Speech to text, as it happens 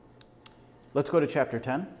Let's go to chapter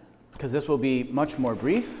 10, because this will be much more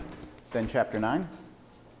brief than chapter 9.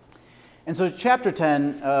 And so chapter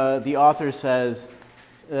 10, the author says,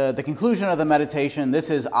 the conclusion of the meditation, this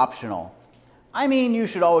is optional. I mean, you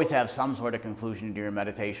should always have some sort of conclusion to your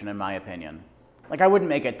meditation, in my opinion. Like, I wouldn't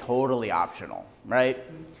make it totally optional, right?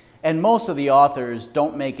 And most of the authors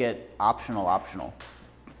don't make it optional.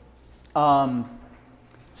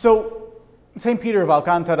 So St. Peter of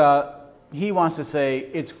Alcantara, he wants to say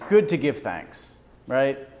it's good to give thanks,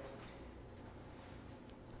 right?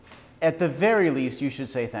 At the very least, you should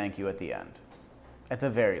say thank you at the end. At the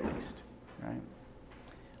very least, right?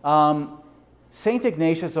 St.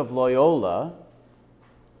 Ignatius of Loyola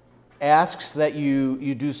asks that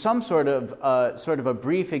you do some sort of a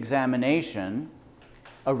brief examination,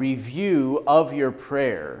 a review of your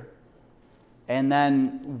prayer, and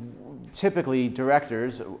then typically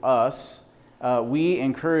directors, us, we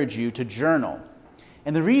encourage you to journal.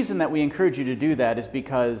 And the reason that we encourage you to do that is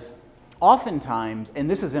because oftentimes, and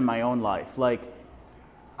this is in my own life, like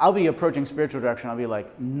I'll be approaching spiritual direction, I'll be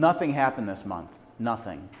like, nothing happened this month,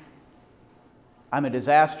 nothing. I'm a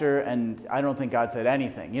disaster, and I don't think God said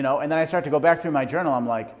anything, And then I start to go back through my journal, I'm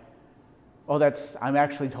like, I'm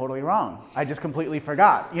actually totally wrong. I just completely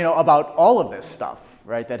forgot, about all of this stuff,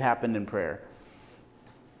 right, that happened in prayer.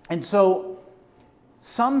 And so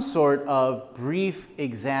some sort of brief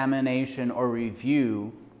examination or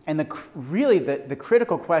review, and the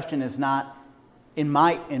critical question is not, in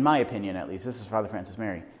my opinion at least, this is Father Francis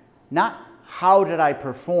Mary, not how did I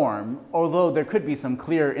perform, although there could be some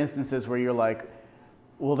clear instances where you're like,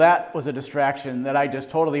 well, that was a distraction that I just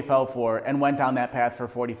totally fell for and went down that path for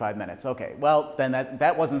 45 minutes. Okay, well, then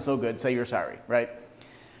that wasn't so good, say you're sorry, right?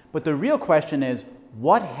 But the real question is,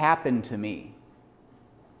 what happened to me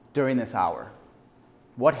during this hour?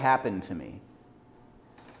 What happened to me,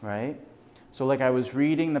 right? So like I was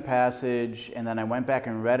reading the passage, and then I went back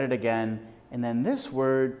and read it again, and then this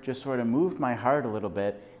word just sort of moved my heart a little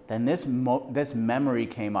bit. Then this memory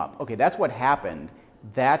came up. Okay, that's what happened.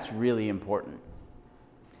 That's really important.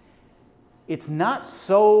 It's not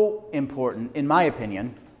so important, in my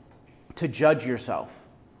opinion, to judge yourself,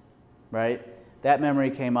 right? That memory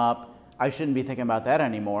came up. I shouldn't be thinking about that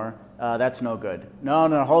anymore. That's no good.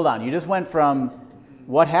 No, hold on. You just went from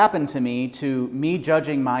what happened to me to me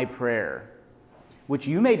judging my prayer, which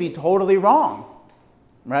you may be totally wrong,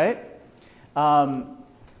 right?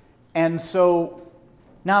 And so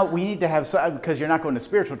now we need to have some, because you're not going to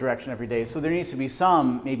spiritual direction every day, so there needs to be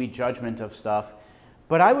some maybe judgment of stuff.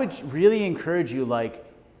 But I would really encourage you, like,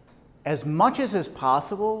 as much as is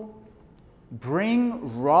possible,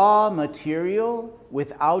 bring raw material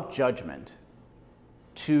without judgment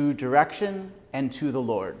to direction and to the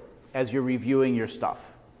Lord as you're reviewing your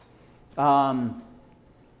stuff. And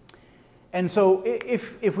so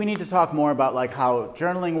if we need to talk more about like how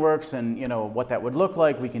journaling works and what that would look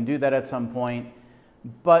like, we can do that at some point.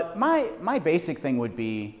 But my basic thing would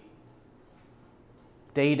be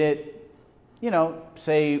date it,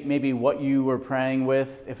 say maybe what you were praying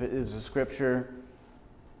with, if it is a scripture.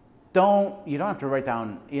 You don't have to write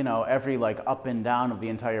down, every like up and down of the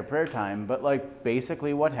entire prayer time, but like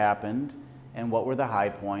basically what happened and what were the high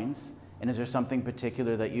points, and is there something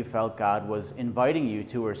particular that you felt God was inviting you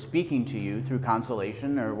to or speaking to you through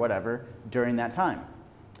consolation or whatever during that time.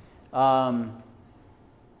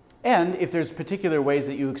 And if there's particular ways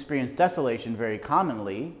that you experience desolation very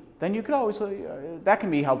commonly, then you could always, that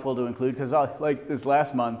can be helpful to include, because like this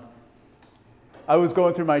last month, I was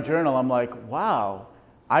going through my journal, I'm like, wow,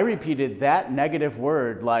 I repeated that negative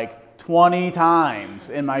word like 20 times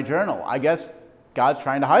in my journal. I guess God's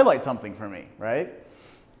trying to highlight something for me, right?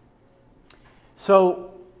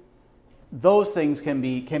 So those things can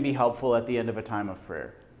be helpful at the end of a time of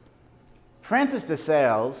prayer. Francis de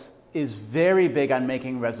Sales is very big on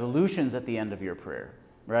making resolutions at the end of your prayer,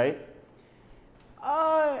 right?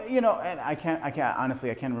 And I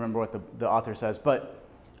can't remember what the author says, but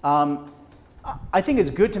I think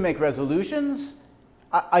it's good to make resolutions.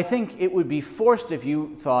 I think it would be forced if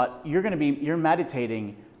you thought you're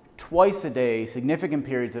meditating twice a day, significant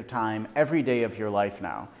periods of time, every day of your life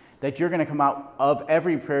now, that you're going to come out of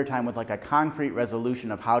every prayer time with like a concrete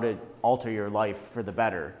resolution of how to alter your life for the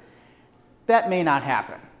better. That may not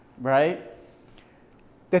happen, right?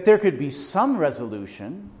 That there could be some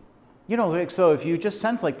resolution, so if you just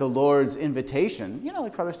sense like the Lord's invitation,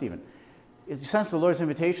 like Father Stephen, if you sense the Lord's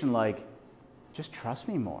invitation, like, just trust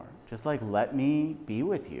me more. Just like, let me be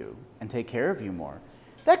with you and take care of you more.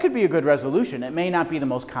 That could be a good resolution. It may not be the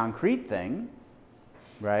most concrete thing,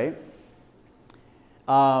 right?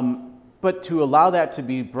 But to allow that to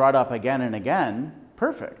be brought up again and again,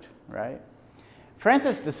 perfect, right?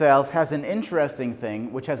 Francis de Sales has an interesting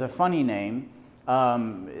thing, which has a funny name.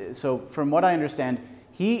 So from what I understand,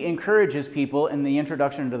 he encourages people in the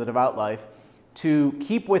Introduction to the Devout Life to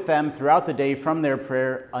keep with them throughout the day from their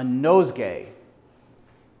prayer a nosegay.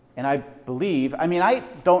 And I believe, I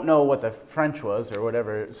don't know what the French was or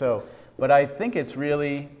whatever, but I think it's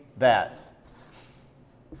really that.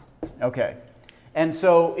 Okay. And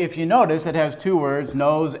so if you notice, it has two words,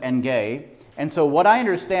 nose and gay. And so what I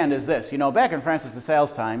understand is this. Back in Francis de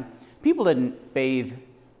Sales' time, people didn't bathe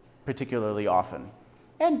particularly often.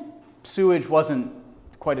 And sewage wasn't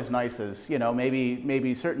quite as nice as,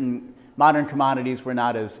 maybe certain modern commodities were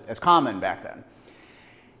not as common back then.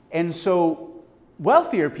 And so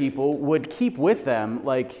wealthier people would keep with them,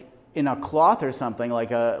 like in a cloth or something,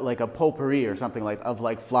 like a potpourri or something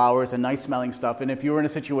of flowers and nice smelling stuff. And if you were in a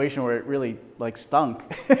situation where it really stunk,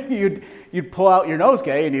 you'd pull out your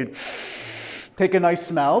nosegay and you'd take a nice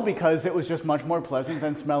smell, because it was just much more pleasant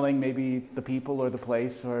than smelling maybe the people or the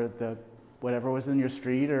place or the whatever was in your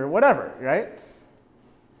street or whatever, right?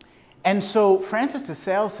 And so Francis de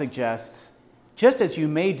Sales suggests, just as you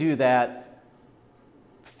may do that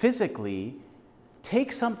physically,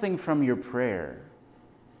 take something from your prayer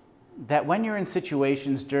that when you're in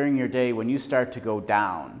situations during your day when you start to go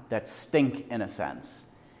down, that stink in a sense,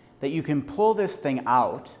 that you can pull this thing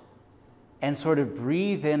out and sort of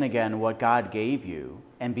breathe in again what God gave you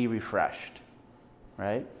and be refreshed,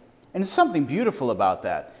 right? And there's something beautiful about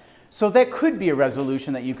that. So that could be a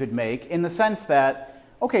resolution that you could make in the sense that,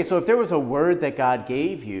 okay, so if there was a word that God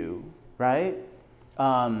gave you, right?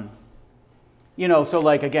 Again,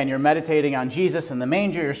 you're meditating on Jesus in the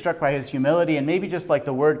manger, you're struck by his humility, and maybe just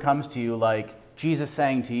the word comes to you like Jesus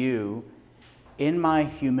saying to you, "In my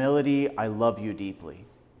humility, I love you deeply."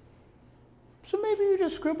 So maybe you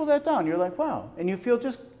just scribble that down. You're like, wow. And you feel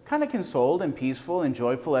just kind of consoled and peaceful and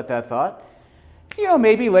joyful at that thought.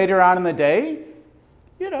 Maybe later on in the day,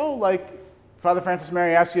 Father Francis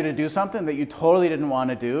Mary asks you to do something that you totally didn't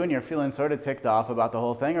want to do and you're feeling sort of ticked off about the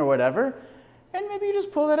whole thing or whatever. And maybe you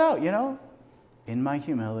just pull it out, "In my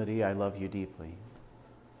humility, I love you deeply."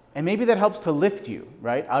 And maybe that helps to lift you,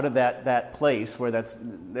 right, out of that place where that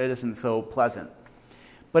isn't so pleasant.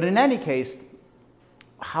 But in any case,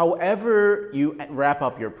 however you wrap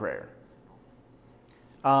up your prayer,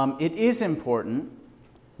 it is important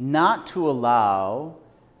not to allow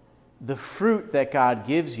the fruit that God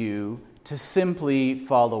gives you to simply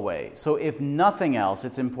fall away. So if nothing else,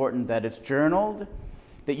 it's important that it's journaled,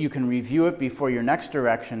 that you can review it before your next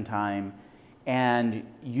direction time, and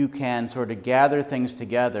you can sort of gather things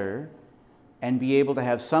together and be able to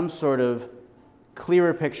have some sort of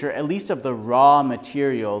clearer picture, at least of the raw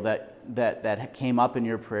material that came up in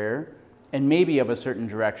your prayer, and maybe of a certain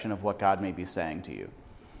direction of what God may be saying to you.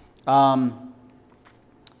 I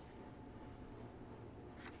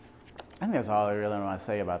think that's all I really want to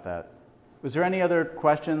say about that. Was there any other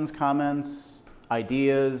questions, comments,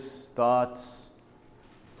 ideas, thoughts?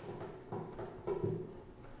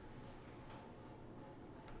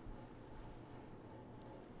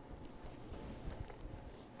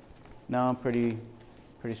 No, pretty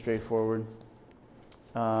straightforward.